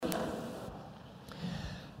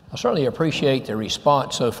I certainly appreciate the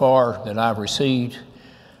response so far that I've received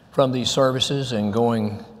from these services and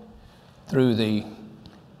going through the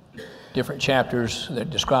different chapters that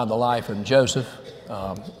describe the life of Joseph.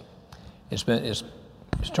 It's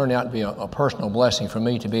turned out to be a personal blessing for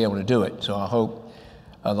me to be able to do it. So I hope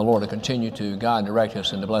the Lord will continue to guide and direct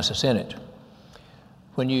us and to bless us in it.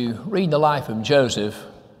 When you read the life of Joseph,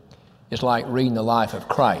 it's like reading the life of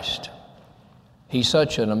Christ. He's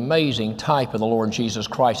such an amazing type of the Lord Jesus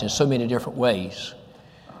Christ in so many different ways.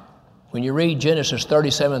 When you read Genesis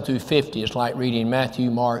 37 through 50, it's like reading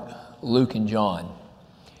Matthew, Mark, Luke, and John.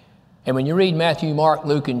 And when you read Matthew, Mark,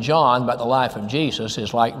 Luke, and John about the life of Jesus,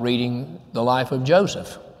 it's like reading the life of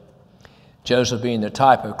Joseph. Joseph being the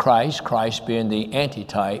type of Christ, Christ being the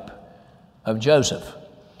antitype of Joseph.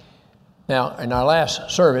 Now, in our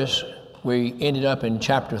last service, we ended up in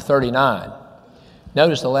chapter 39.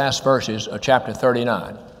 Notice the last verses of chapter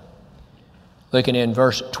 39. Looking in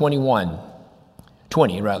verse 20,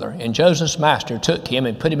 And Joseph's master took him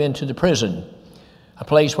and put him into the prison, a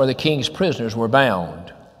place where the king's prisoners were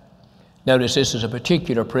bound. Notice this is a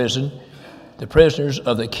particular prison. The prisoners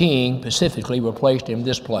of the king specifically were placed in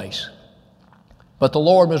this place. But the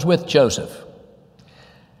Lord was with Joseph.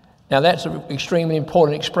 Now that's an extremely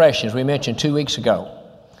important expression, as we mentioned 2 weeks ago.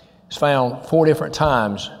 It's found 4 different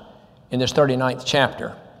times in this 39th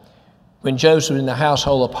chapter. When Joseph was in the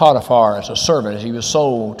household of Potiphar as a servant, as he was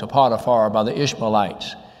sold to Potiphar by the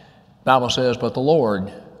Ishmaelites, the Bible says, but the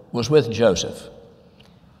Lord was with Joseph.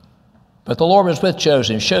 But the Lord was with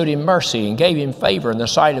Joseph, showed him mercy, and gave him favor in the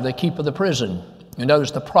sight of the keeper of the prison. You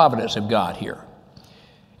notice the providence of God here.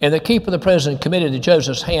 And the keeper of the prison committed to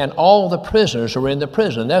Joseph's hand all the prisoners who were in the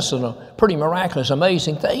prison. That's a pretty miraculous,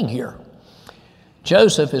 amazing thing here.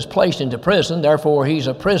 Joseph is placed into prison, therefore he's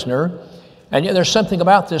a prisoner. And yet there's something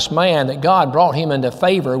about this man that God brought him into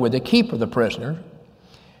favor with the keeper of the prisoner.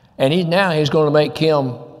 And he's going to make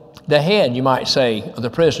him the head, you might say, of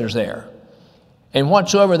the prisoners there. And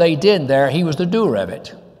whatsoever they did there, he was the doer of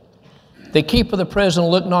it. The keeper of the prison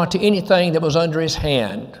looked not to anything that was under his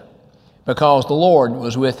hand, because the Lord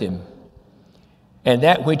was with him. And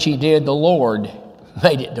that which he did, the Lord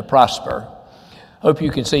made it to prosper. Hope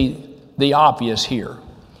you can see the obvious here.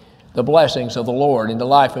 The blessings of the Lord in the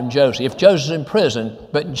life of Joseph. If Joseph's in prison,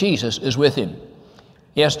 but Jesus is with him.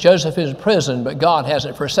 Yes, Joseph is in prison, but God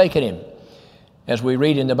hasn't forsaken him. As we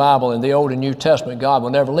read in the Bible, in the Old and New Testament, God will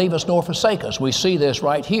never leave us nor forsake us. We see this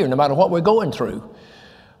right here, no matter what we're going through.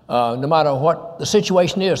 No matter what the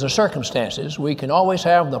situation is, the circumstances, we can always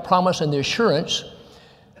have the promise and the assurance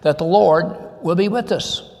that the Lord will be with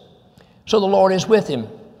us. So the Lord is with him.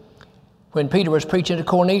 When Peter was preaching to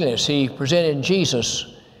Cornelius, he presented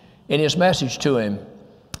Jesus in his message to him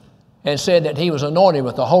and said that he was anointed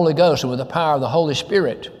with the Holy Ghost and with the power of the Holy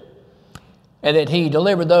Spirit, and that he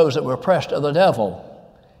delivered those that were oppressed of the devil,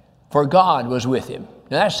 for God was with him.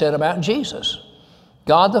 Now that's said about Jesus.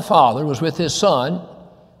 God the Father was with his Son,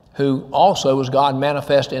 who also was God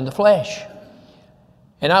manifest in the flesh.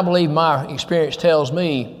 And I believe my experience tells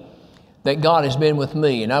me that God has been with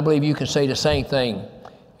me, and I believe you can say the same thing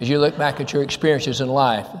as you look back at your experiences in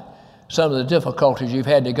life, some of the difficulties you've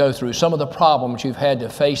had to go through, some of the problems you've had to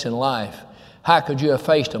face in life. How could you have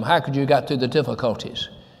faced them? How could you have got through the difficulties?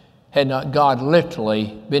 Had not God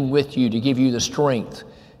literally been with you to give you the strength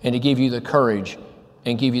and to give you the courage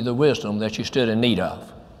and give you the wisdom that you stood in need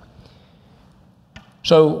of?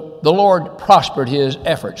 So the Lord prospered his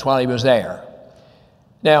efforts while he was there.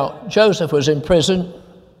 Now, Joseph was in prison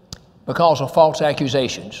because of false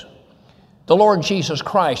accusations. The Lord Jesus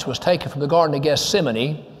Christ was taken from the Garden of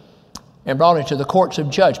Gethsemane and brought into the courts of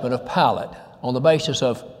judgment of Pilate on the basis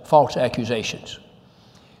of false accusations.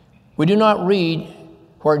 We do not read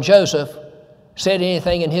where Joseph said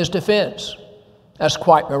anything in his defense. That's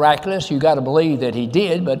quite miraculous. You've got to believe that he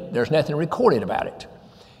did, but there's nothing recorded about it.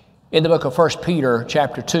 In the book of 1 Peter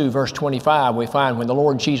chapter 2, verse 25, we find when the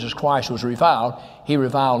Lord Jesus Christ was reviled, he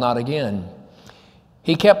reviled not again.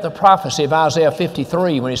 He kept the prophecy of Isaiah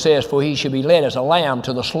 53 when he says, for he shall be led as a lamb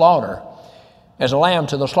to the slaughter. As a lamb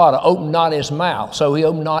to the slaughter, open not his mouth. So he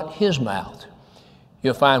opened not his mouth.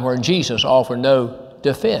 You'll find where Jesus offered no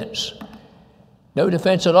defense. No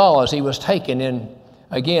defense at all, as he was taken and,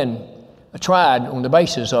 again, tried on the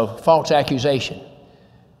basis of false accusation.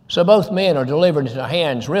 So both men are delivered into the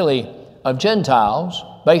hands, really, of Gentiles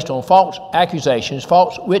based on false accusations,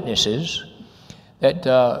 false witnesses that,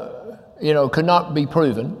 could not be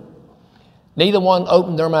proven. Neither one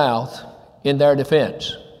opened their mouth in their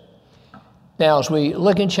defense. Now, as we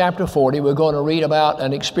look in chapter 40, we're going to read about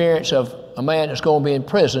an experience of a man that's going to be in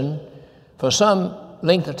prison for some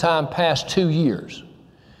length of time past 2 years.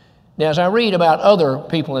 Now, as I read about other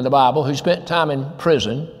people in the Bible who spent time in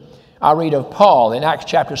prison, I read of Paul in Acts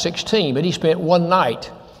chapter 16, but he spent one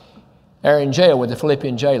night there in jail with the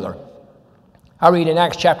Philippian jailer. I read in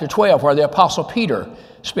Acts chapter 12 where the Apostle Peter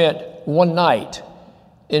spent one night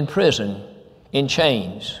in prison in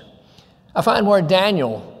chains. I find where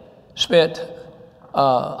Daniel spent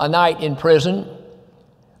a night in prison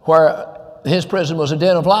where his prison was a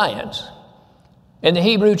den of lions. And the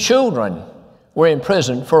Hebrew children were in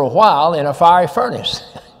prison for a while in a fiery furnace.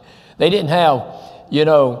 They didn't have,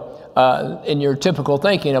 in your typical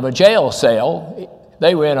thinking of a jail cell,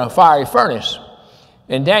 they were in a fiery furnace.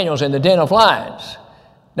 And Daniel's in the den of lions.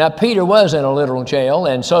 Now, Peter was in a literal jail,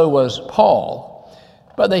 and so was Paul.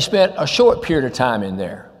 But they spent a short period of time in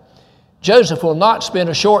there. Joseph will not spend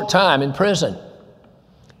a short time in prison.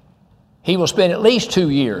 He will spend at least 2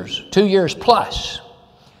 years plus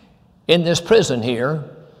in this prison here,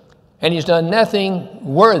 and he's done nothing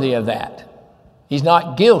worthy of that. He's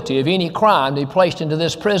not guilty of any crime to be placed into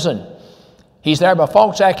this prison. He's there by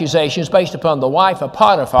false accusations based upon the wife of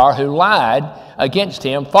Potiphar, who lied against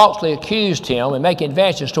him, falsely accused him, and making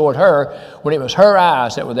advances toward her when it was her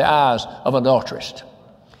eyes that were the eyes of an adulteress.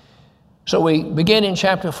 So we begin in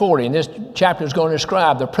chapter 40, and this chapter is going to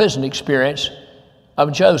describe the prison experience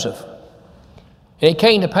of Joseph. And it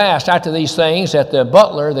came to pass after these things that the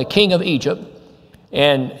butler, the king of Egypt,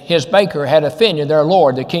 and his baker had offended their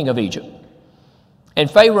lord, the king of Egypt. And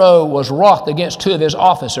Pharaoh was wroth against 2 of his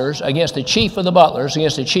officers, against the chief of the butlers,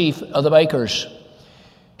 against the chief of the bakers.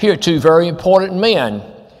 Here, 2 very important men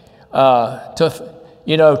to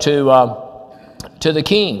the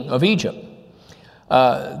king of Egypt.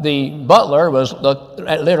 The butler was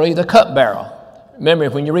literally the cupbearer. Remember,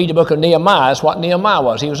 when you read the book of Nehemiah, that's what Nehemiah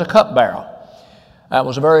was. He was a cupbearer. That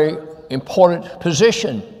was a very important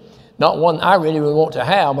position, not one I really would want to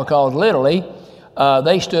have, because literally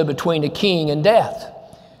they stood between the king and death.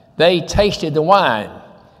 They tasted the wine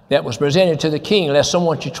that was presented to the king, lest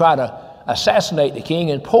someone should try to assassinate the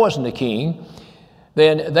king and poison the king.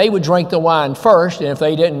 Then they would drink the wine first, and if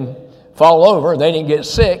they didn't fall over, they didn't get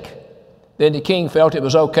sick, then the king felt it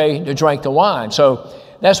was okay to drink the wine. So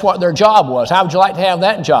that's what their job was. How would you like to have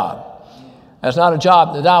that job? That's not a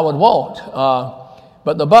job that I would want.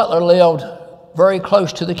 But the butler lived very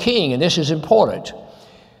close to the king, and this is important.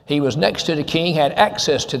 He was next to the king, had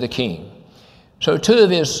access to the king. So 2 of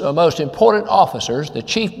his most important officers, the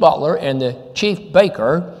chief butler and the chief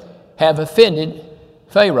baker, have offended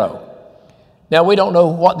Pharaoh. Now, we don't know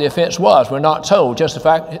what the offense was. We're not told. Just the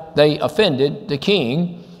fact that they offended the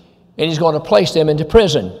king, and he's going to place them into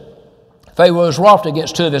prison. Pharaoh was wroth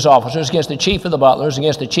against 2 of his officers, against the chief of the butlers,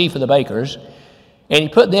 against the chief of the bakers, and he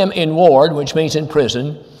put them in ward, which means in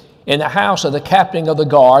prison, in the house of the captain of the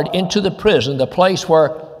guard, into the prison, the place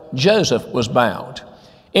where Joseph was bound.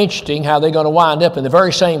 Interesting how they're going to wind up in the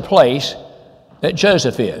very same place that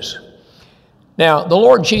Joseph is. Now, the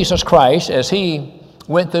Lord Jesus Christ, as he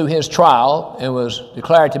went through his trial and was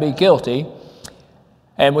declared to be guilty,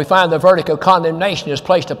 and we find the verdict of condemnation is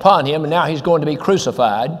placed upon him, and now he's going to be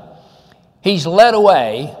crucified, he's led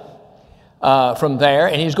away from there,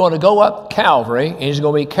 and he's going to go up Calvary, and he's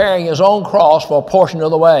going to be carrying his own cross for a portion of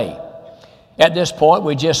the way. At this point,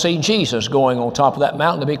 we just see Jesus going on top of that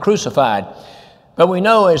mountain to be crucified. But we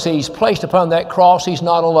know as he's placed upon that cross, he's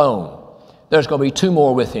not alone. There's going to be 2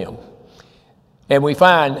 more with him. And we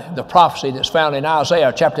find the prophecy that's found in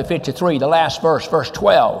Isaiah chapter 53, the last verse, verse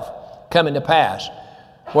 12, coming to pass,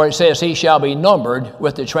 where it says, he shall be numbered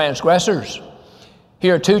with the transgressors.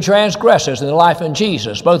 Here are 2 transgressors in the life of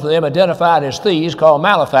Jesus, both of them identified as thieves called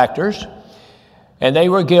malefactors, and they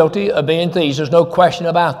were guilty of being thieves. There's no question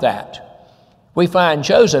about that. We find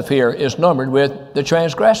Joseph here is numbered with the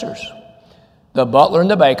transgressors. The butler and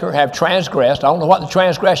the baker have transgressed. I don't know what the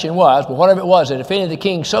transgression was, but whatever it was, it offended the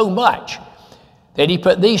king so much that he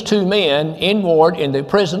put these 2 men in ward in the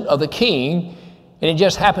prison of the king, and it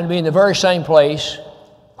just happened to be in the very same place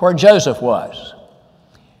where Joseph was.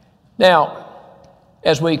 Now,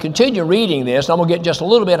 as we continue reading this, I'm going to get just a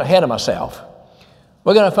little bit ahead of myself.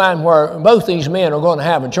 We're going to find where both these men are going to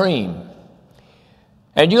have a dream.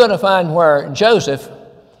 And you're going to find where Joseph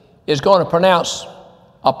is going to pronounce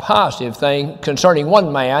a positive thing concerning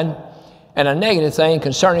one man and a negative thing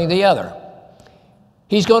concerning the other.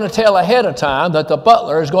 He's going to tell ahead of time that the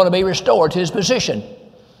butler is going to be restored to his position.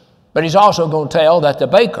 But he's also going to tell that the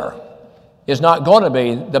baker is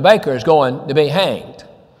going to be hanged.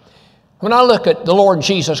 When I look at the Lord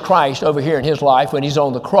Jesus Christ over here in his life when he's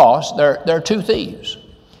on the cross, there are 2 thieves.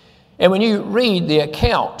 And when you read the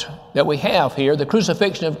account that we have here, the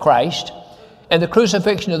crucifixion of Christ and the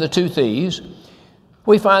crucifixion of the 2 thieves,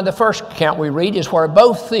 We find the first account we read is where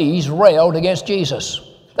both thieves railed against Jesus.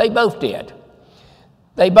 They both did.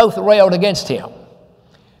 They both railed against him.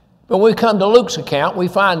 But when we come to Luke's account, we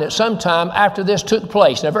find that sometime after this took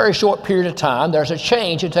place, in a very short period of time, there's a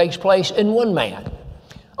change that takes place in one man,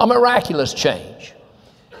 a miraculous change.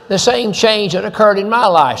 The same change that occurred in my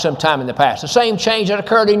life sometime in the past, the same change that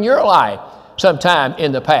occurred in your life sometime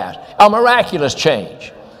in the past, a miraculous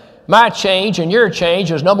change. My change and your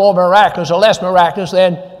change is no more miraculous or less miraculous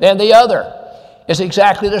than the other. It's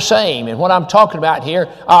exactly the same. And what I'm talking about here,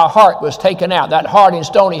 our heart was taken out. That hard and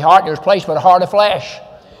stony heart, and was replaced with a heart of flesh.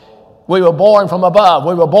 We were born from above.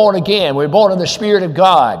 We were born again. We were born in the Spirit of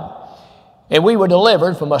God. And we were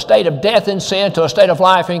delivered from a state of death in sin to a state of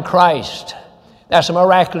life in Christ. That's a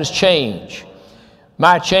miraculous change.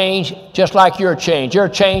 My change, just like your change. Your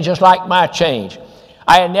change, just like my change.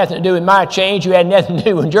 I had nothing to do with my change. You had nothing to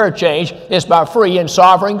do with your change. It's by free and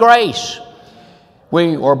sovereign grace.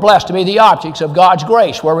 We were blessed to be the objects of God's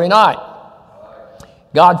grace, were we not?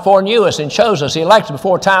 God foreknew us and chose us. He elected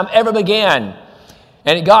before time ever began.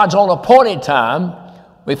 And at God's own appointed time,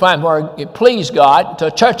 we find where it pleased God to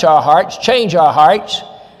touch our hearts, change our hearts,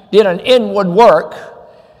 did an inward work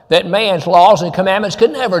that man's laws and commandments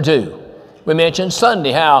could never do. We mentioned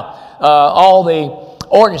Sunday how all the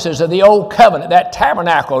ordinances of the old covenant, that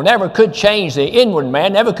tabernacle, never could change the inward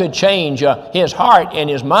man, never could change his heart and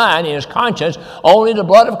his mind and his conscience. Only the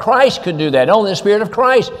blood of Christ could do that. Only the Spirit of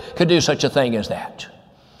Christ could do such a thing as that.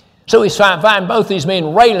 So we find both these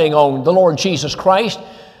men railing on the Lord Jesus Christ,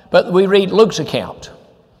 but we read Luke's account.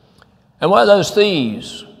 And one of those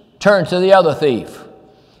thieves turned to the other thief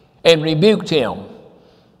and rebuked him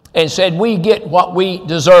and said, "We get what we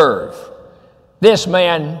deserve. This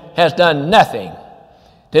man has done nothing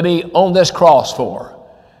to be on this cross for."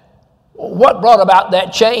 What brought about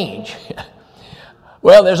that change?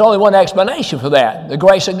 Well, there's only one explanation for that. The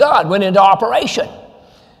grace of God went into operation.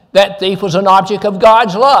 That thief was an object of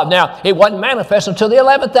God's love. Now, it wasn't manifest until the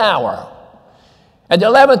 11th hour. At the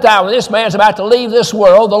 11th hour, when this man's about to leave this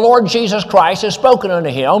world, the Lord Jesus Christ has spoken unto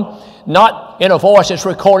him, not in a voice that's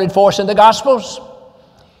recorded for us in the Gospels.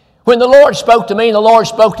 When the Lord spoke to me and the Lord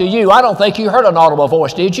spoke to you, I don't think you heard an audible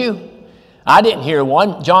voice, did you? I didn't hear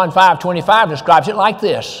one. John 5:25 describes it like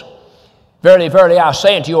this. "Verily, verily, I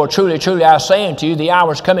say unto you, or truly, truly, I say unto you, the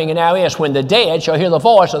hour is coming and now is, when the dead shall hear the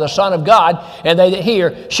voice of the Son of God, and they that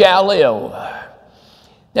hear shall live."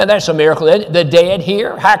 Now, that's a miracle. The dead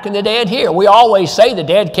hear? How can the dead hear? We always say the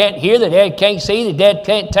dead can't hear, the dead can't see, the dead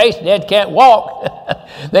can't taste, the dead can't walk.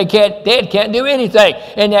 Dead can't do anything.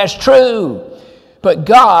 And that's true. But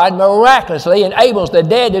God miraculously enables the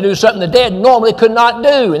dead to do something the dead normally could not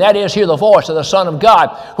do, and that is hear the voice of the Son of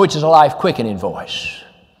God, which is a life-quickening voice.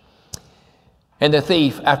 And the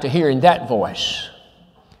thief, after hearing that voice,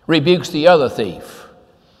 rebukes the other thief.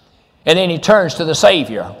 And then he turns to the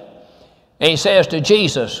Savior, and he says to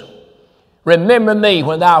Jesus, "Remember me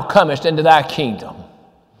when thou comest into thy kingdom."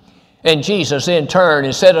 And Jesus then turned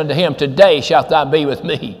and said unto him, "Today shalt thou be with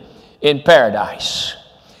me in paradise."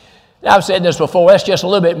 Now, I've said this before, that's just a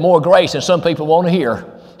little bit more grace than some people want to hear.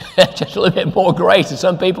 That's just a little bit more grace than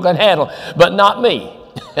some people can handle, but not me.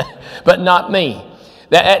 But not me.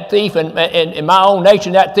 That thief in my own nature,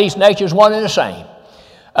 that thief's nature is one and the same.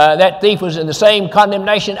 That thief was in the same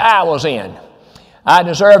condemnation I was in. I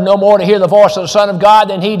deserved no more to hear the voice of the Son of God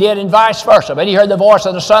than he did, and vice versa. But he heard the voice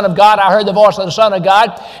of the Son of God, I heard the voice of the Son of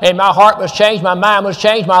God, and my heart was changed, my mind was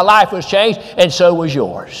changed, my life was changed, and so was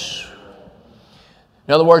yours.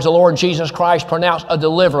 In other words, the Lord Jesus Christ pronounced a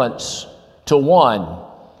deliverance to one.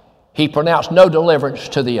 He pronounced no deliverance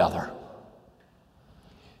to the other.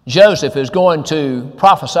 Joseph is going to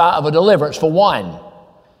prophesy of a deliverance for one,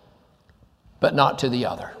 but not to the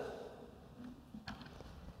other.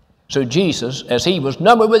 So Jesus, as he was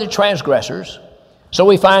numbered with the transgressors, so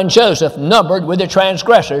we find Joseph numbered with the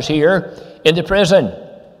transgressors here in the prison.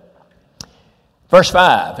 Verse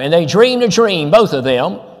 5, "And they dreamed a dream, both of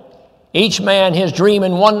them, each man his dream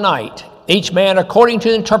in one night, each man according to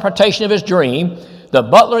the interpretation of his dream, the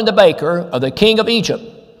butler and the baker of the king of Egypt,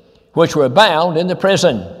 which were bound in the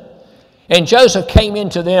prison. And Joseph came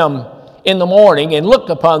into them in the morning and looked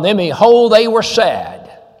upon them, and behold, they were sad.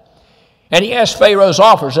 And he asked Pharaoh's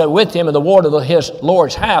officers that were with him in the ward of his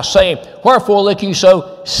Lord's house, saying, Wherefore look you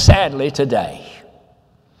so sadly today?"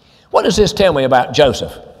 What does this tell me about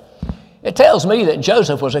Joseph? It tells me that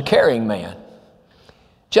Joseph was a caring man.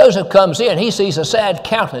 Joseph comes in, he sees a sad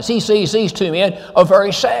countenance. He sees these two men are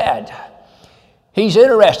very sad. He's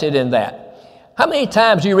interested in that. How many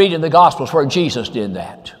times do you read in the Gospels where Jesus did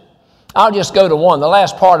that? I'll just go to one, the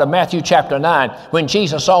last part of Matthew chapter 9, when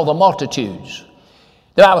Jesus saw the multitudes.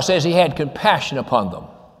 The Bible says he had compassion upon them.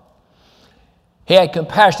 He had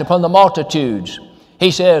compassion upon the multitudes.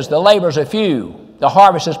 He says, the laborers are few. The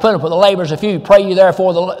harvest is plentiful, the laborers are few. Pray you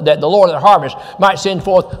therefore that the Lord of the harvest might send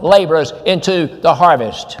forth laborers into the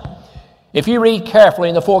harvest. If you read carefully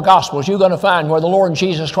in the four Gospels, you're going to find where the Lord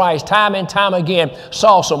Jesus Christ time and time again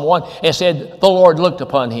saw someone and said, the Lord looked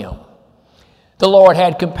upon him. The Lord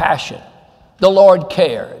had compassion. The Lord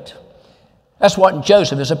cared. That's what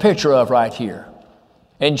Joseph is a picture of right here.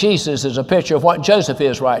 And Jesus is a picture of what Joseph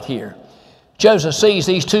is right here. Joseph sees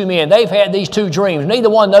these two men. They've had these two dreams.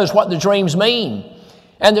 Neither one knows what the dreams mean.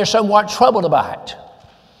 And they're somewhat troubled about it.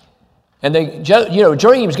 And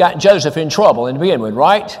dreams got Joseph in trouble in the beginning with,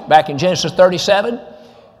 right? Back in Genesis 37,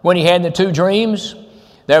 when he had the two dreams,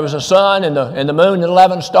 there was a sun and the moon and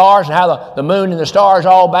 11 stars, and how the moon and the stars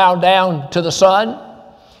all bowed down to the sun.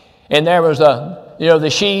 And there was the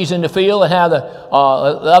sheaves in the field, and how the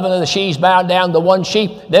 11 of the sheaves bowed down to one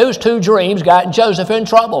sheep. Those two dreams got Joseph in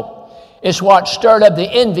trouble. It's what stirred up the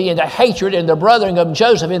envy and the hatred and the brothering of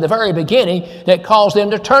Joseph in the very beginning that caused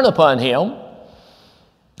them to turn upon him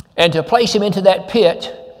and to place him into that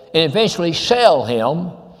pit and eventually sell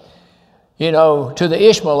him, to the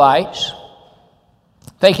Ishmaelites,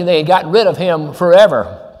 thinking they had gotten rid of him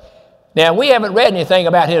forever. Now, we haven't read anything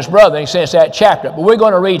about his brothering since that chapter, but we're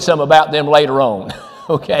going to read some about them later on.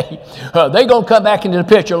 Okay? They're going to come back into the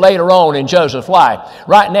picture later on in Joseph's life.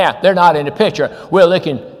 Right now, they're not in the picture. We're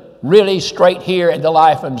looking really straight here at the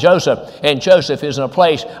life of Joseph. And Joseph is in a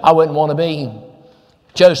place I wouldn't want to be.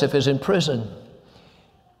 Joseph is in prison.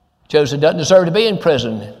 Joseph doesn't deserve to be in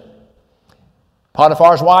prison.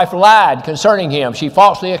 Potiphar's wife lied concerning him. She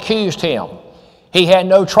falsely accused him. He had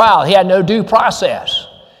no trial. He had no due process.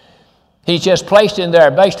 He's just placed in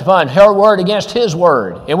there based upon her word against his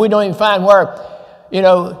word. And we don't even find where,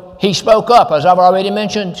 he spoke up, as I've already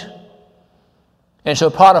mentioned. And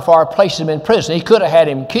so Potiphar placed him in prison. He could have had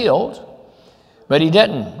him killed, but he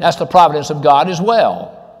didn't. That's the providence of God as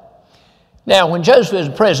well. Now, when Joseph is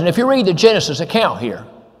in prison, if you read the Genesis account here,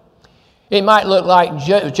 it might look like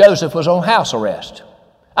Joseph was on house arrest.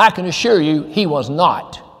 I can assure you he was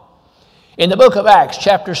not. In the book of Acts,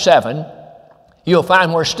 chapter 7, you'll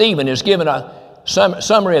find where Stephen is given a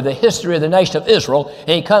summary of the history of the nation of Israel, and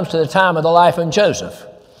he comes to the time of the life of Joseph.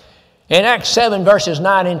 In Acts 7, verses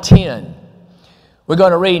 9 and 10, we're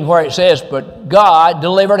going to read where it says, but God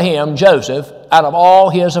delivered him, Joseph, out of all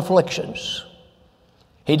his afflictions.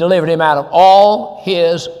 He delivered him out of all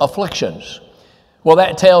his afflictions. Well,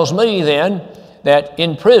 that tells me then that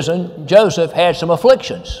in prison, Joseph had some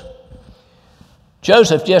afflictions.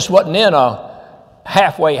 Joseph just wasn't in a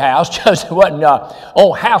halfway house. Joseph wasn't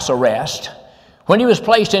on house arrest. When he was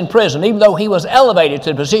placed in prison, even though he was elevated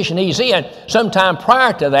to the position he's in, sometime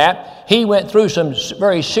prior to that, he went through some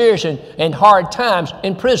very serious and hard times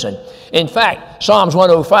in prison. In fact, Psalms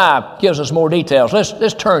 105 gives us more details.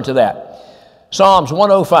 Let's turn to that. Psalms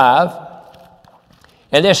 105,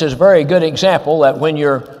 and this is a very good example that when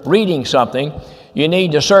you're reading something, you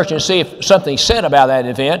need to search and see if something's said about that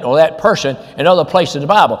event or that person in other places in the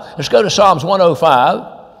Bible. Let's go to Psalms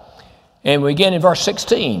 105, and we begin in verse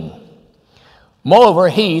 16. Moreover,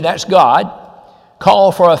 he, that's God,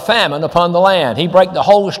 called for a famine upon the land. He brake the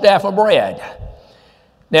whole staff of bread.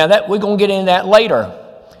 Now, that we're going to get into that later.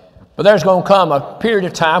 But there's going to come a period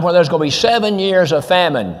of time where there's going to be 7 years of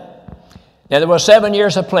famine. Now, there was 7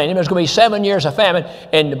 years of plenty. There's going to be 7 years of famine.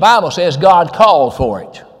 And the Bible says God called for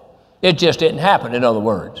it. It just didn't happen, in other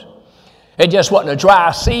words. It just wasn't a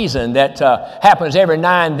dry season that happens every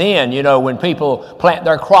now and then, when people plant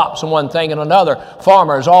their crops and one thing and another.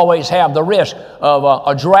 Farmers always have the risk of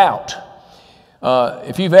a drought.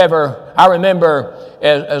 If you've ever, I remember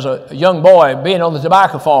as a young boy being on the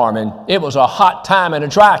tobacco farm, and it was a hot time and a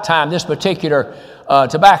dry time this particular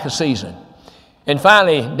tobacco season. And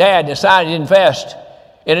finally, Dad decided to invest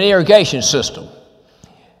in an irrigation system.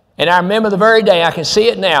 And I remember the very day, I can see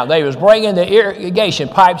it now, they was bringing the irrigation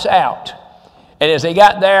pipes out. And as they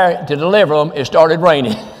got there to deliver them, it started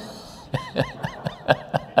raining.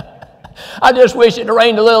 I just wish it had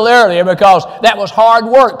rained a little earlier, because that was hard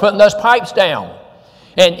work putting those pipes down.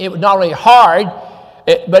 And it was not only hard,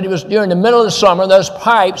 but it was during the middle of the summer. Those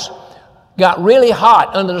pipes got really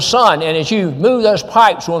hot under the sun. And as you move those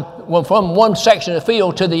pipes from one section of the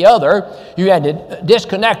field to the other, you had to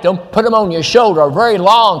disconnect them, put them on your shoulder, a very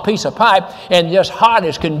long piece of pipe, and just hot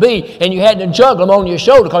as can be. And you had to juggle them on your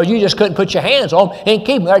shoulder because you just couldn't put your hands on them and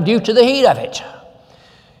keep them there due to the heat of it.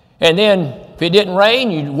 And then if it didn't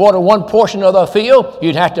rain, you'd water one portion of the field,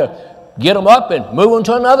 you'd have to get them up and move them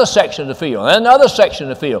to another section of the field, and another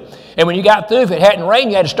section of the field. And when you got through, if it hadn't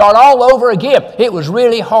rained, you had to start all over again. It was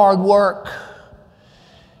really hard work.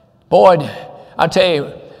 Boy, I tell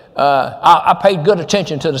you, I paid good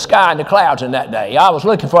attention to the sky and the clouds in that day. I was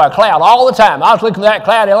looking for a cloud all the time. I was looking for that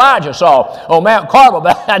cloud Elijah saw on Mount Carmel,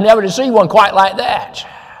 but I never did see one quite like that.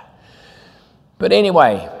 But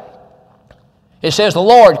anyway, it says the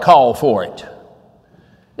Lord called for it.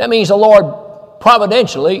 That means the Lord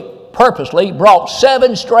providentially, purposely brought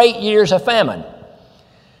 7 straight years of famine.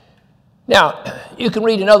 Now, you can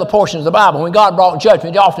read in other portions of the Bible, when God brought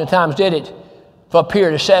judgment, He oftentimes did it for a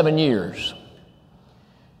period of 7 years.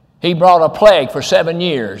 He brought a plague for 7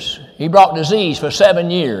 years. He brought disease for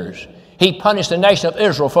 7 years. He punished the nation of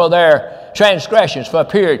Israel for their transgressions for a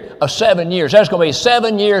period of 7 years. There's going to be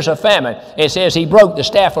 7 years of famine. It says He broke the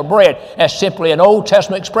staff of bread. That's simply an Old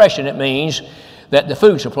Testament expression. It means that the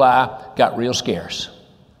food supply got real scarce.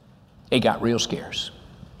 It got real scarce.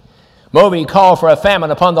 Moreover, He called for a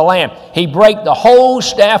famine upon the land. He brake the whole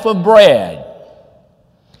staff of bread.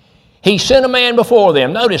 He sent a man before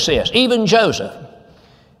them. Notice this, even Joseph.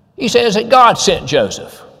 He says that God sent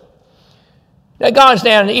Joseph. Now God's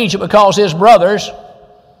down in Egypt because his brothers,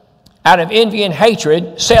 out of envy and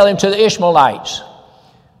hatred, sell him to the Ishmaelites.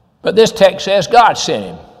 But this text says God sent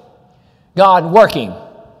him. God working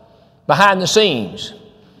behind the scenes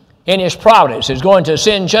in His providence is going to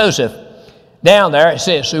send Joseph down there. It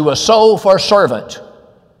says, who was sold for a servant,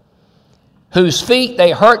 whose feet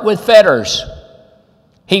they hurt with fetters.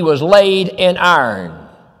 He was laid in iron.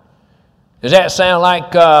 Does that sound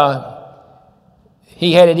like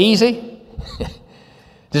he had it easy?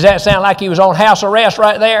 Does that sound like he was on house arrest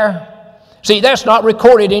right there? See, that's not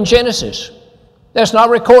recorded in Genesis. That's not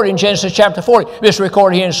recorded in Genesis chapter 40. It's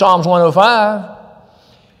recorded here in Psalms 105.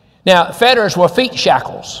 Now, fetters were feet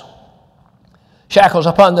shackles. Shackles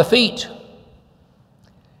upon the feet.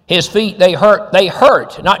 His feet, they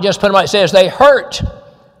hurt. Not just put them out, it says they hurt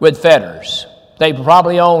with fetters. They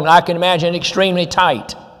probably on, I can imagine, extremely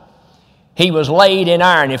tight. He was laid in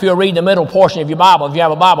iron. If you'll read the middle portion of your Bible, if you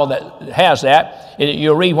have a Bible that has that,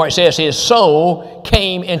 you'll read where it says his soul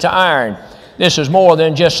came into iron. This is more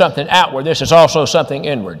than just something outward. This is also something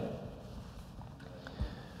inward.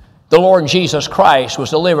 The Lord Jesus Christ was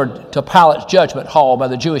delivered to Pilate's judgment hall by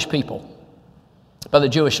the Jewish people, by the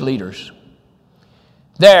Jewish leaders.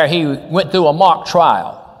 There he went through a mock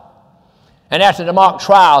trial. And after the mock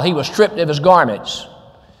trial, he was stripped of his garments,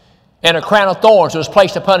 and a crown of thorns was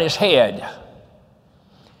placed upon his head.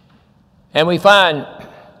 And we find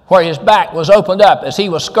where his back was opened up as he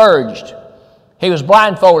was scourged. He was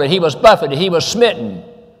blindfolded, he was buffeted, he was smitten.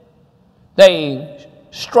 They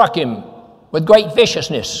struck him with great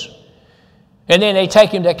viciousness. And then they take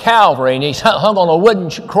him to Calvary, and he's hung on a wooden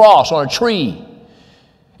cross on a tree.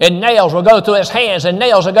 And nails will go through his hands, and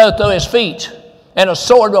nails will go through his feet, and a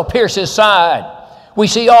sword will pierce his side. We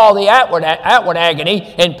see all the outward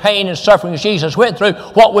agony and pain and suffering Jesus went through.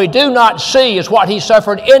 What we do not see is what he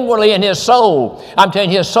suffered inwardly in his soul. I'm telling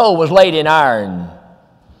you, his soul was laid in iron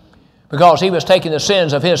because he was taking the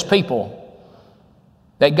sins of his people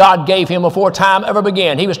that God gave him before time ever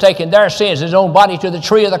began. He was taking their sins, his own body, to the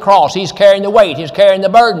tree of the cross. He's carrying the weight. He's carrying the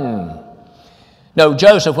burden. No,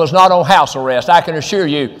 Joseph was not on house arrest. I can assure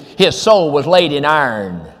you, his soul was laid in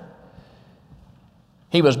iron.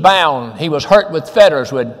 He was bound. He was hurt with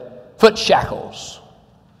fetters, with foot shackles.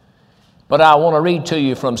 But I want to read to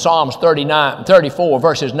you from Psalms 34,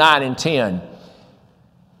 verses 9 and 10.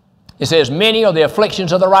 It says, many are the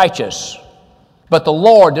afflictions of the righteous, but the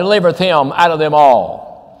Lord delivereth him out of them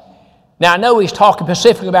all. Now, I know he's talking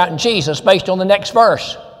specifically about Jesus based on the next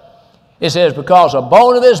verse. It says, because a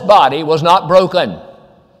bone of his body was not broken.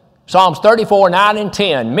 Psalms 34, 9 and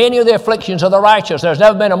 10. Many are the afflictions of the righteous. There's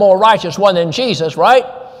never been a more righteous one than Jesus, right?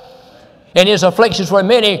 And his afflictions were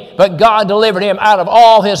many, but God delivered him out of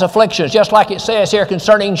all his afflictions. Just like it says here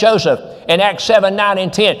concerning Joseph in Acts 7, 9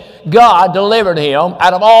 and 10. God delivered him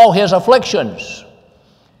out of all his afflictions.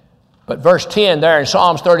 But verse 10 there in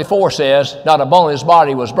Psalms 34 says, not a bone of his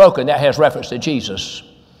body was broken. That has reference to Jesus.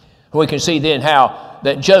 We can see then how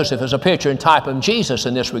that Joseph is a picture and type of Jesus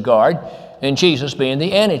in this regard, and Jesus being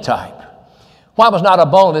the antitype. Why was not a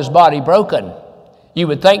bone of his body broken? You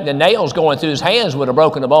would think the nails going through his hands would have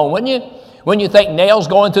broken a bone, wouldn't you? Wouldn't you think nails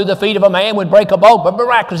going through the feet of a man would break a bone? But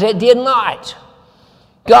miraculously, it did not.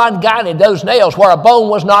 God guided those nails where a bone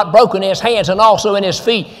was not broken in his hands and also in his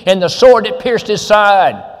feet, and the sword that pierced his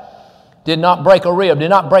side did not break a rib, did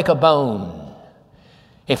not break a bone.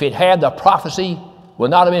 If it had, the prophecy would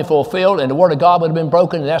not have been fulfilled, and the word of God would have been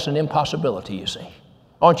broken, and that's an impossibility, you see.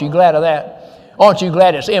 Aren't you glad of that? Aren't you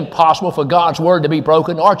glad it's impossible for God's word to be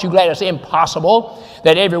broken? Aren't you glad it's impossible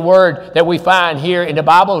that every word that we find here in the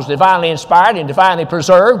Bible is divinely inspired and divinely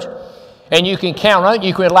preserved? And you can count on it,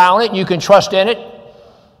 you can rely on it, you can trust in it.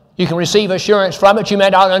 You can receive assurance from it. You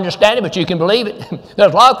may not understand it, but you can believe it.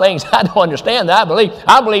 There's a lot of things I don't understand that I believe.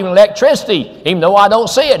 I believe in electricity, even though I don't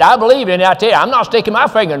see it. I believe in it. I tell you, I'm not sticking my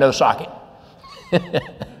finger in no socket.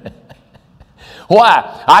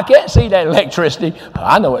 Why? I can't see that electricity.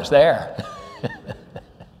 I know it's there.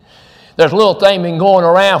 There's a little thing been going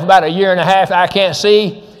around for about a year and a half I can't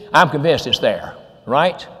see. I'm convinced it's there,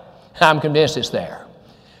 right? I'm convinced it's there.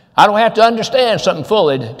 I don't have to understand something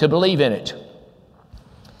fully to believe in it.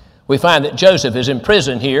 We find that Joseph is in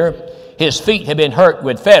prison here. His feet have been hurt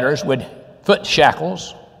with fetters, with foot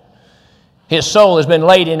shackles. His soul has been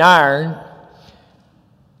laid in iron.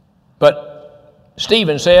 But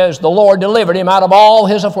Stephen says the Lord delivered him out of all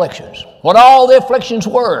his afflictions. What all the afflictions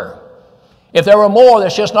were. If there were more,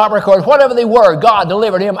 that's just not recorded. Whatever they were, God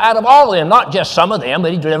delivered him out of all of them. Not just some of them,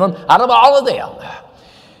 but he delivered him out of all of them.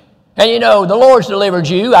 And you know, the Lord's delivered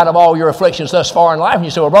you out of all your afflictions thus far in life. And you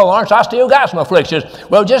say, well, Brother Lawrence, I still got some afflictions.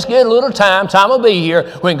 Well, just get a little time. Time will be here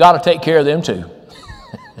when God will take care of them too.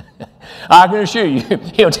 I can assure you,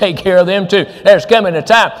 he'll take care of them too. There's coming a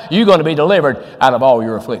time you're going to be delivered out of all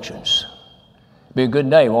your afflictions. Be a good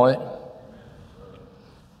day, won't it?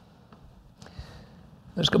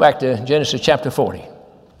 Let's go back to Genesis chapter 40.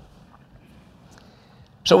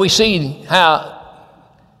 So we see how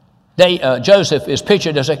Joseph is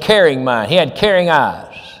pictured as a caring mind. He had caring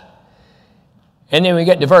eyes. And then we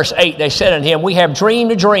get to verse 8. They said unto him, we have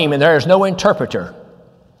dreamed a dream, and there is no interpreter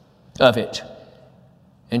of it.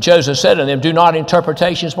 And Joseph said unto them, do not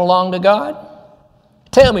interpretations belong to God?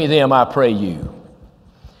 Tell me them, I pray you.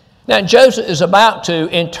 Now Joseph is about to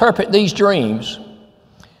interpret these dreams.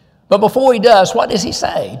 But before he does, what does he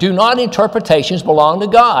say? Do not interpretations belong to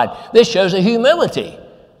God? This shows the humility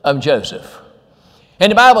of Joseph. And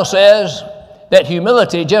the Bible says that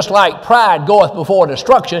humility, just like pride goeth before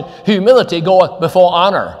destruction, humility goeth before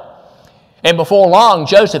honor. And before long,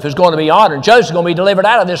 Joseph is going to be honored. Joseph's going to be delivered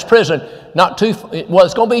out of this prison.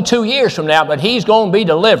 It's going to be 2 years from now, but he's going to be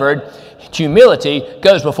delivered. Humility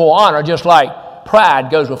goes before honor, just like pride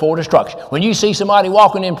goes before destruction. When you see somebody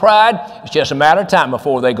walking in pride, it's just a matter of time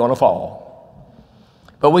before they're going to fall.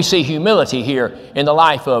 But we see humility here in the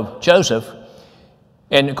life of Joseph.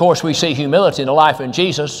 And of course, we see humility in the life of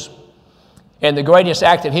Jesus. And the greatest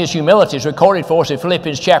act of his humility is recorded for us in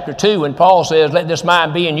Philippians chapter 2, when Paul says, let this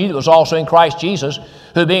mind be in you that was also in Christ Jesus,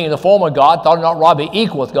 who being in the form of God, thought not robbery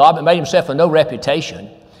equal with God, but made himself of no reputation.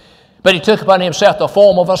 But he took upon himself the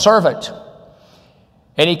form of a servant.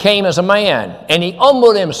 And he came as a man, and he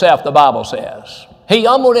humbled himself, the Bible says. He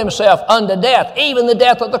humbled himself unto death, even the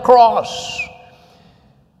death of the cross.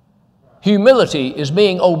 Humility is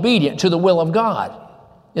being obedient to the will of God.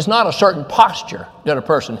 It's not a certain posture that a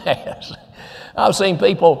person has. I've seen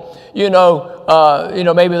people,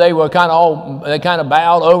 maybe they were kind of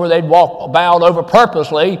bowed over. They'd walk bowed over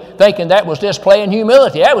purposely, thinking that was displaying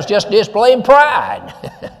humility. That was just displaying pride.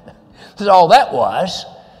 That's all that was.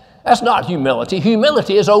 That's not humility.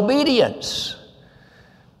 Humility is obedience.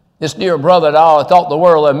 This dear brother that I thought the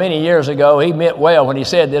world of many years ago, he meant well when he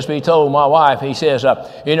said this, but he told my wife, he says, I'm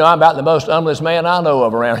about the most humblest man I know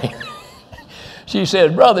of around here. She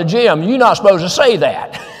says, Brother Jim, you're not supposed to say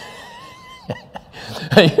that.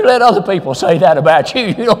 You let other people say that about you.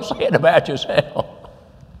 You don't say it about yourself.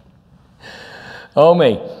 Oh,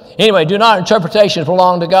 me. Anyway, do not interpretations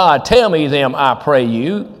belong to God. Tell me them, I pray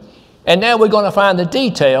you. And now we're going to find the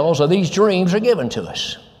details of these dreams are given to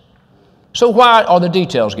us. So why are the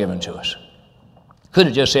details given to us? Could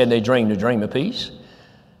have just said they dreamed a dream of peace.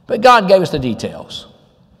 But God gave us the details.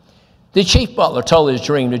 The chief butler told his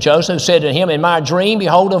dream to Joseph, said to him, in my dream,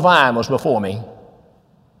 behold, a vine was before me.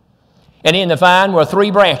 And in the vine were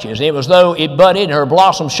 3 branches. And it was though it budded, and her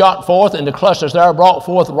blossoms shot forth, and the clusters there brought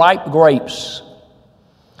forth ripe grapes.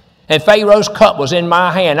 And Pharaoh's cup was in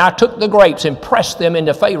my hand. I took the grapes and pressed them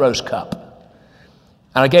into Pharaoh's cup.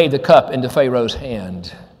 And I gave the cup into Pharaoh's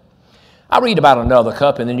hand. I read about another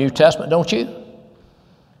cup in the New Testament, don't you?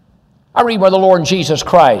 I read where the Lord Jesus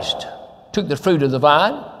Christ took the fruit of the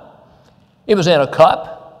vine. It was in a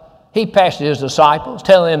cup. He passed it to his disciples,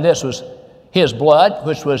 telling them this was his blood,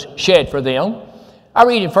 which was shed for them. I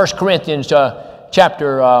read in 1 Corinthians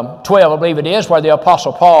chapter 12, I believe it is, where the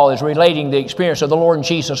Apostle Paul is relating the experience of the Lord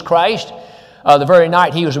Jesus Christ. The very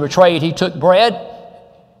night he was betrayed, he took bread,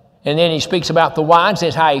 and then he speaks about the wine,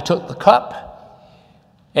 says how he took the cup,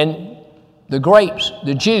 and the grapes,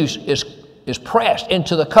 the juice is pressed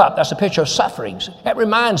into the cup. That's a picture of sufferings. That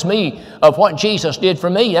reminds me of what Jesus did for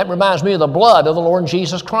me. That reminds me of the blood of the Lord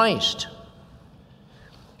Jesus Christ.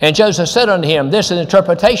 And Joseph said unto him, this is the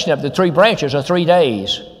interpretation of the 3 branches of 3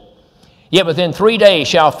 days. Yet within 3 days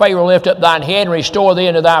shall Pharaoh lift up thine head and restore thee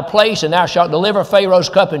into thy place, and thou shalt deliver Pharaoh's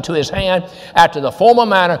cup into his hand after the former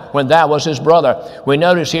manner when thou was his brother. We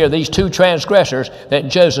notice here these two transgressors that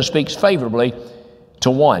Joseph speaks favorably to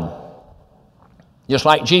one. Just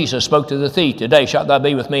like Jesus spoke to the thief, today shalt thou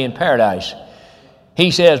be with me in paradise.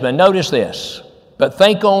 He says, but notice this, but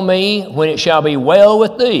think on me when it shall be well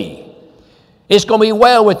with thee. It's going to be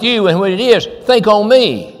well with you, and when it is, think on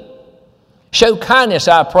me. Show kindness,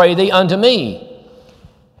 I pray thee, unto me,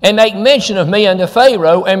 and make mention of me unto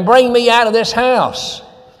Pharaoh, and bring me out of this house.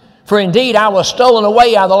 For indeed I was stolen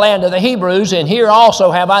away out of the land of the Hebrews, and here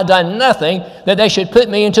also have I done nothing that they should put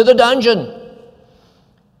me into the dungeon.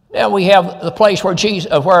 Now we have the place where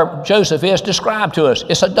Joseph is described to us.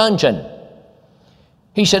 It's a dungeon.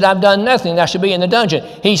 He said, I've done nothing that I should be in the dungeon.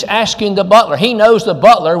 He's asking the butler. He knows the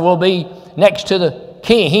butler will be next to the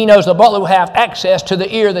king. He knows the butler will have access to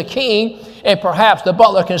the ear of the king, and perhaps the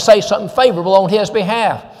butler can say something favorable on his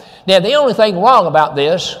behalf. Now, the only thing wrong about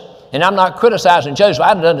this, and I'm not criticizing Joseph,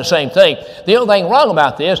 I'd have done the same thing. The only thing wrong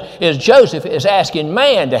about this is Joseph is asking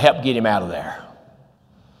man to help get him out of there.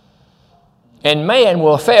 And man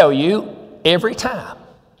will fail you every time.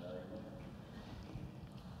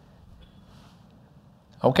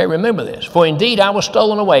 Okay, remember this. For indeed I was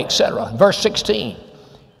stolen away, etc. Verse 16.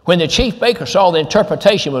 When the chief baker saw the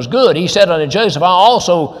interpretation was good, he said unto Joseph, I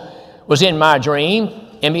also was in my dream,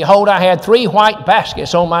 and behold, I had 3 white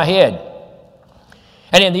baskets on my head.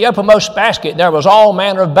 And in the uppermost basket there was all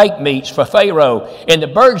manner of baked meats for Pharaoh, and the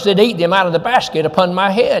birds did eat them out of the basket upon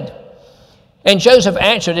my head. And Joseph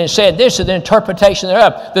answered and said, this is the interpretation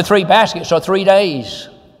thereof. The 3 baskets are 3 days.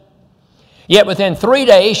 Yet within 3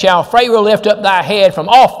 days shall Pharaoh lift up thy head from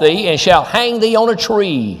off thee, and shall hang thee on a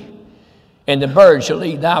tree, and the birds shall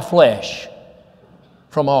eat thy flesh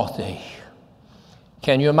from off thee.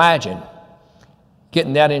 Can you imagine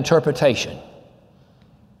getting that interpretation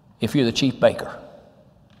if you're the chief baker?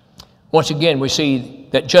 Once again, we see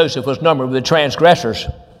that Joseph was numbered with the transgressors.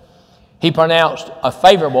 He pronounced a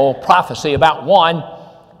favorable prophecy about one,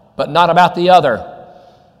 but not about the other.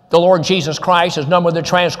 The Lord Jesus Christ is numbered with the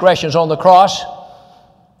transgressions on the cross.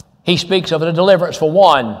 He speaks of the deliverance for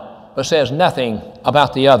one, but says nothing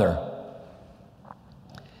about the other.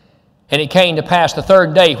 And it came to pass the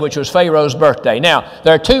 3rd day, which was Pharaoh's birthday. Now,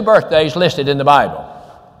 there are 2 birthdays listed in the Bible.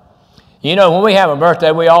 You know, when we have a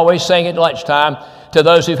birthday, we always sing at lunchtime to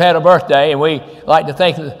those who've had a birthday, and we like to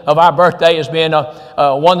think of our birthday as being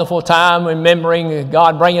a wonderful time, remembering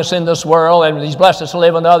God bring us in this world, and He's blessed us to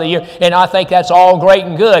live another year. And I think that's all great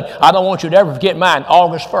and good. I don't want you to ever forget mine,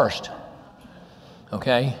 August 1st.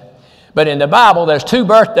 Okay? But in the Bible, there's 2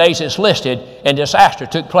 birthdays that's listed, and disaster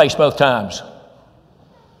took place both times.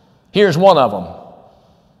 Here's one of them.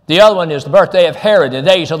 The other one is the birthday of Herod, the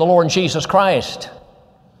days of the Lord Jesus Christ.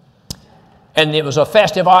 And it was a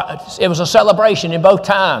festive, it was a celebration in both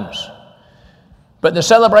times. But the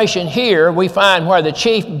celebration here, we find where the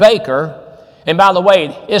chief baker, and by the way,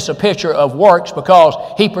 it's a picture of works because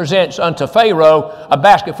he presents unto Pharaoh a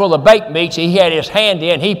basket full of baked meats. He had his hand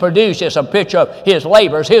in, he produced. It's a picture of his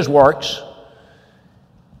labors, his works.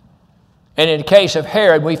 And in the case of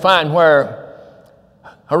Herod, we find where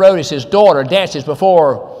Herodias, his daughter, dances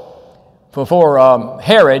before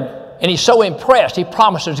Herod. And he's so impressed, he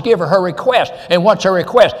promises to give her request. And what's her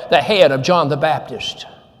request? The head of John the Baptist.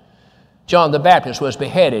 John the Baptist was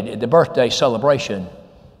beheaded at the birthday celebration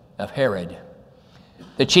of Herod.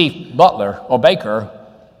 The chief butler or baker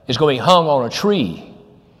is going to be hung on a tree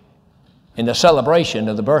in the celebration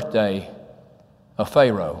of the birthday of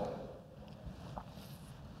Pharaoh.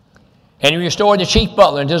 And he restored the chief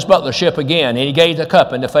butler into his butlership again, and he gave the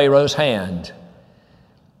cup into Pharaoh's hand.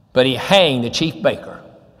 But he hanged the chief baker,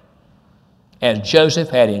 as Joseph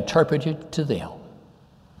had interpreted to them.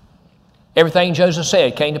 Everything Joseph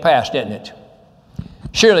said came to pass, didn't it?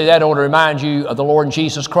 Surely that ought to remind you of the Lord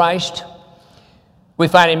Jesus Christ. We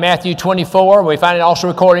find in Matthew 24, we find it also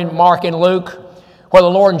recorded in Mark and Luke, where the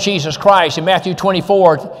Lord Jesus Christ in Matthew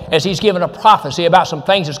 24, as He's given a prophecy about some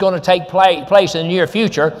things that's going to take place in the near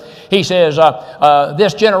future, He says,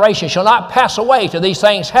 this generation shall not pass away till these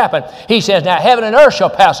things happen. He says, now heaven and earth shall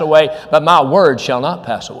pass away, but my word shall not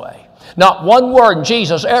pass away. Not one word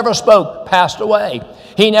Jesus ever spoke passed away.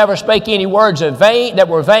 He never spake any words that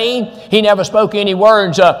were vain. He never spoke any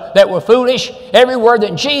words that were foolish. Every word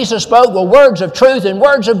that Jesus spoke were words of truth and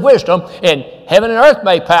words of wisdom, and heaven and earth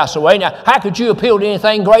may pass away. Now, how could you appeal to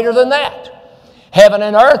anything greater than that? Heaven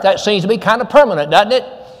and earth, that seems to be kind of permanent, doesn't it?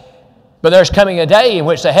 But there's coming a day in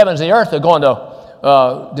which the heavens and the earth are going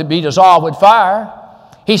to be dissolved with fire.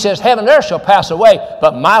 He says, heaven and earth shall pass away,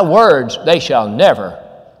 but my words, they shall never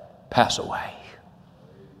pass away.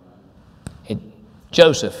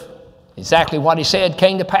 Joseph, exactly what he said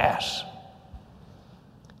came to pass.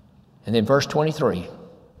 And then verse 23,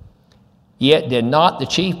 yet did not the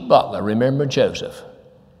chief butler remember Joseph,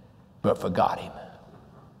 but forgot him.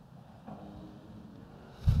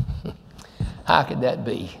 How could that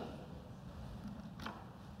be?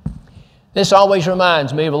 This always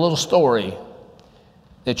reminds me of a little story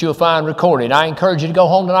that you'll find recorded. I encourage you to go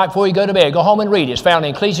home tonight before you go to bed. Go home and read it. It's found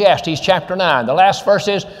in Ecclesiastes chapter 9. The last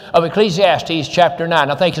verses of Ecclesiastes chapter 9.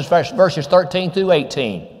 I think it's verses 13 through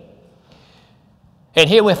 18. And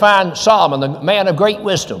here we find Solomon, the man of great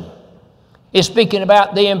wisdom, is speaking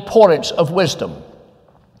about the importance of wisdom.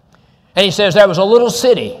 And he says there was a little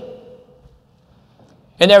city,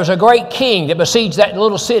 and there was a great king that besieged that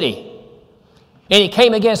little city. And he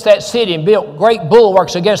came against that city and built great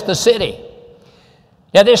bulwarks against the city.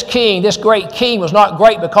 Now this king, this great king, was not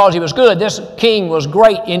great because he was good. This king was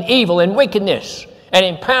great in evil and wickedness and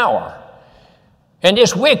in power. And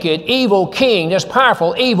this wicked, evil king, this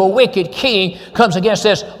powerful, evil, wicked king comes against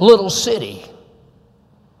this little city.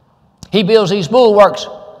 He builds these bulwarks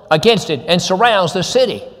against it and surrounds the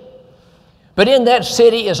city. But in that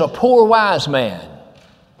city is a poor wise man.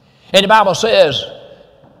 And the Bible says,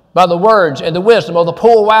 by the words and the wisdom of the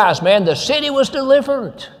poor wise man, the city was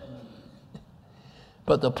delivered.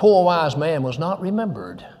 But the poor wise man was not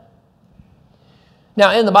remembered.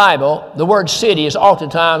 Now in the Bible, the word city is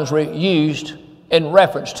oftentimes used in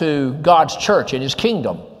reference to God's church and His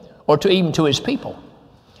kingdom, or even to His people.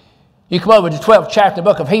 You come over to the 12th chapter of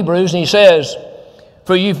the book of Hebrews, and he says,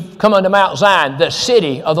 for you've come unto Mount Zion, the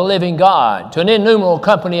city of the living God, to an innumerable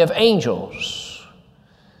company of angels,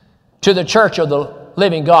 to the church of the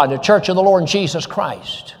living God, the church of the Lord Jesus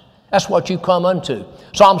Christ. That's what you come unto.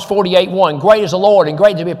 Psalms 48:1, great is the Lord and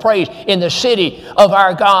great to be praised in the city of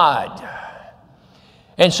our God.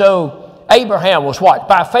 And so Abraham was what?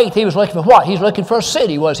 By faith he was looking for what? He's looking for a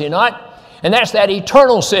city, was he not? And that's that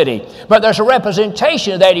eternal city. But there's a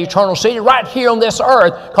representation of that eternal city right here on this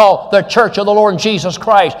earth called the church of the Lord Jesus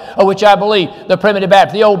Christ, of which I believe the primitive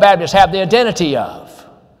Baptists, the old Baptists have the identity of.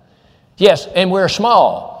 Yes, and we're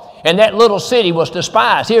small. And that little city was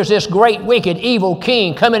despised. Here's this great, wicked, evil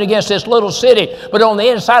king coming against this little city. But on the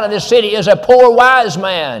inside of this city is a poor, wise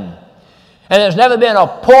man. And there's never been a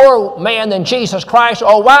poorer man than Jesus Christ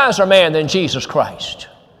or a wiser man than Jesus Christ.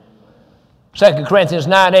 2 Corinthians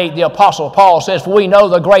 9:8, the Apostle Paul says, for we know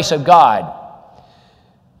the grace of God,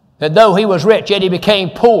 that though he was rich, yet he became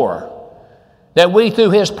poor, that we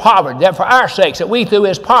through his poverty, that for our sakes, that we through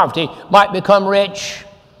his poverty might become rich.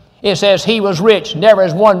 It says he was rich. Never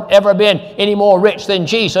has one ever been any more rich than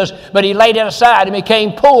Jesus, but he laid it aside and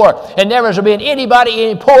became poor. And never has there been anybody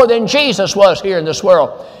any poorer than Jesus was here in this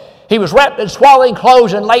world. He was wrapped in swaddling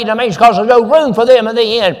clothes and laid in a manger because there's no room for them in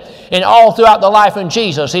the inn. And all throughout the life of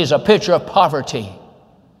Jesus, he's a picture of poverty.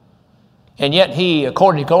 And yet he,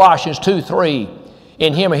 according to Colossians 2:3,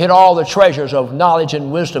 in him hid all the treasures of knowledge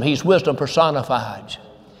and wisdom. He's wisdom personified.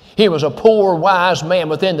 He was a poor, wise man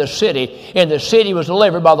within the city, and the city was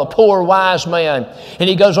delivered by the poor, wise man. And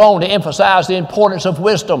he goes on to emphasize the importance of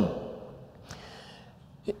wisdom.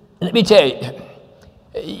 Let me tell you,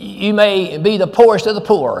 you may be the poorest of the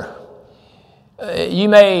poor. You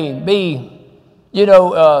may be,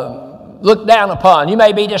 looked down upon. You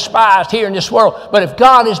may be despised here in this world. But if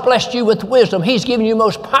God has blessed you with wisdom, He's given you the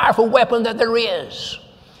most powerful weapon that there is.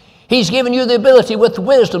 He's given you the ability with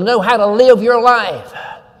wisdom to know how to live your life,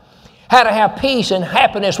 how to have peace and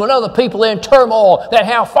happiness when other people are in turmoil that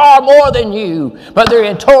have far more than you, but they're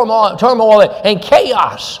in turmoil and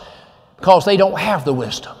chaos because they don't have the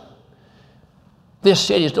wisdom. This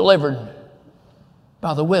city is delivered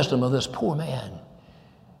by the wisdom of this poor man.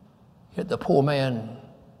 Yet the poor man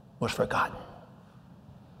was forgotten.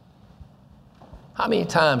 How many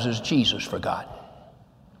times is Jesus forgotten?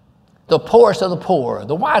 The poorest of the poor,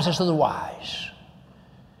 the wisest of the wise.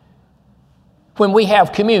 When we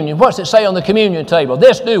have communion, what's it say on the communion table?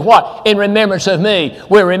 This do what? In remembrance of me.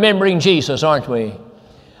 We're remembering Jesus, aren't we?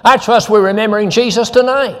 I trust we're remembering Jesus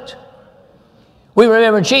tonight. We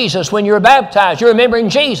remember Jesus when you're baptized. You're remembering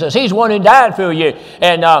Jesus. He's the one who died for you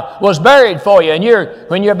and was buried for you. And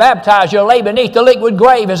when you're baptized, you're laid beneath the liquid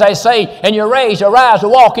grave, as they say, and you're raised, arise to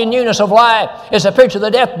walk in newness of life. It's a picture of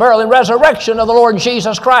the death, burial, and resurrection of the Lord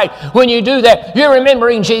Jesus Christ. When you do that, you're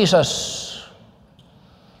remembering Jesus.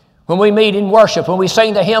 When we meet in worship, when we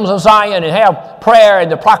sing the hymns of Zion and have prayer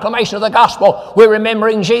and the proclamation of the gospel, we're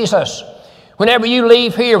remembering Jesus. Whenever you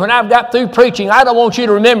leave here, when I've got through preaching, I don't want you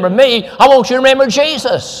to remember me. I want you to remember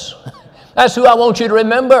Jesus. That's who I want you to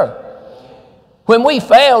remember. When we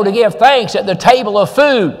fail to give thanks at the table of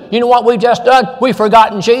food, you know what we've just done? We've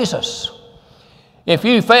forgotten Jesus. If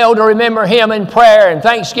you fail to remember Him in prayer and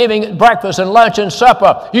thanksgiving, breakfast and lunch and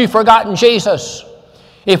supper, you've forgotten Jesus.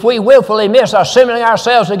 If we willfully miss assembling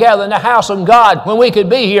ourselves together in the house of God when we could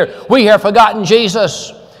be here, we have forgotten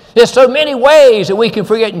Jesus. There's so many ways that we can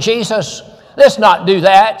forget Jesus. Let's not do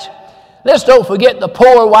that. Let's don't forget the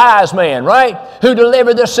poor wise man, right, who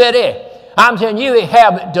delivered the city. I'm telling you, you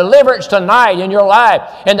have deliverance tonight in your life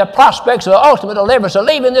and the prospects of the ultimate deliverance of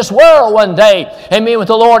leaving this world one day and being with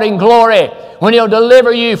the Lord in glory when He'll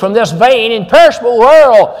deliver you from this vain and perishable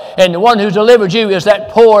world. And the one who delivered you is that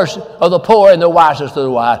poorest of the poor and the wisest of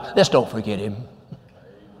the wise. Let's don't forget Him.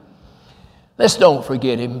 Let's don't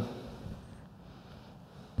forget Him.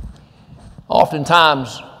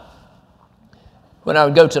 Oftentimes, when I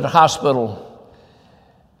would go to the hospital,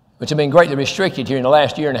 which have been greatly restricted here in the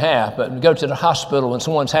last year and a half, but we go to the hospital when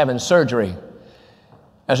someone's having surgery,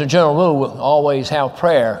 as a general rule, we'll always have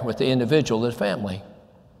prayer with the individual, the family.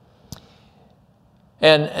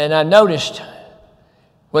 And I noticed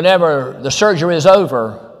whenever the surgery is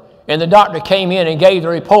over and the doctor came in and gave the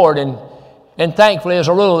report, and thankfully, as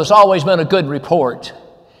a rule, it's always been a good report,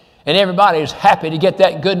 and everybody is happy to get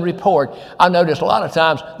that good report, I noticed a lot of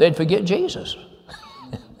times they'd forget Jesus.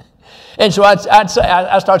 And so I'd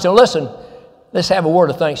start saying, listen, let's have a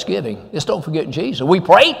word of thanksgiving. Let's don't forget Jesus. We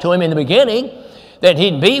prayed to Him in the beginning that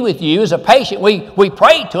He'd be with you as a patient. We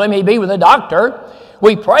prayed to Him He'd be with the doctor.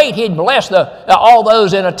 We prayed He'd bless all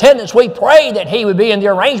those in attendance. We prayed that He would be in the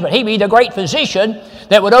arrangement. He'd be the great physician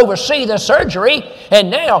that would oversee the surgery.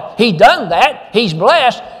 And now He's done that. He's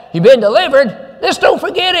blessed. You've been delivered. Let's don't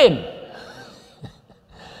forget Him.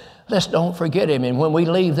 Let's don't forget Him. And when we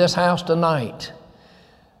leave this house tonight,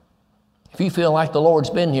 if you feel like the Lord's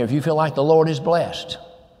been here, if you feel like the Lord is blessed,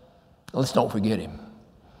 let's don't forget Him.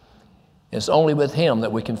 It's only with Him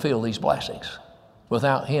that we can feel these blessings.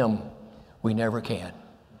 Without Him, we never can.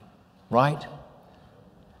 Right?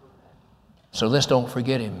 So let's don't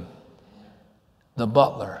forget Him. The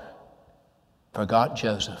butler forgot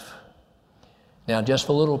Joseph. Now, just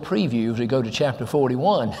for a little preview, as we go to chapter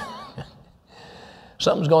 41,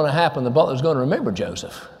 something's going to happen. The butler's going to remember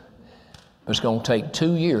Joseph. But it's going to take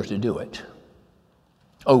 2 years to do it.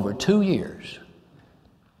 Over 2 years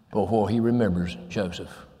before he remembers Joseph.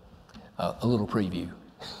 A little preview.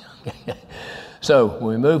 So when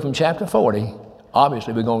we move from chapter 40,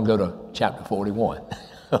 obviously we're going to go to chapter 41.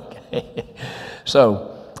 Okay.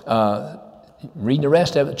 So read the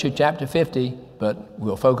rest of it to chapter 50, but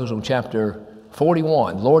we'll focus on chapter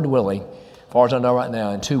 41, Lord willing, as far as I know right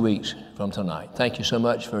now, in 2 weeks from tonight. Thank you so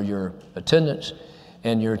much for your attendance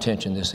and your attention this evening.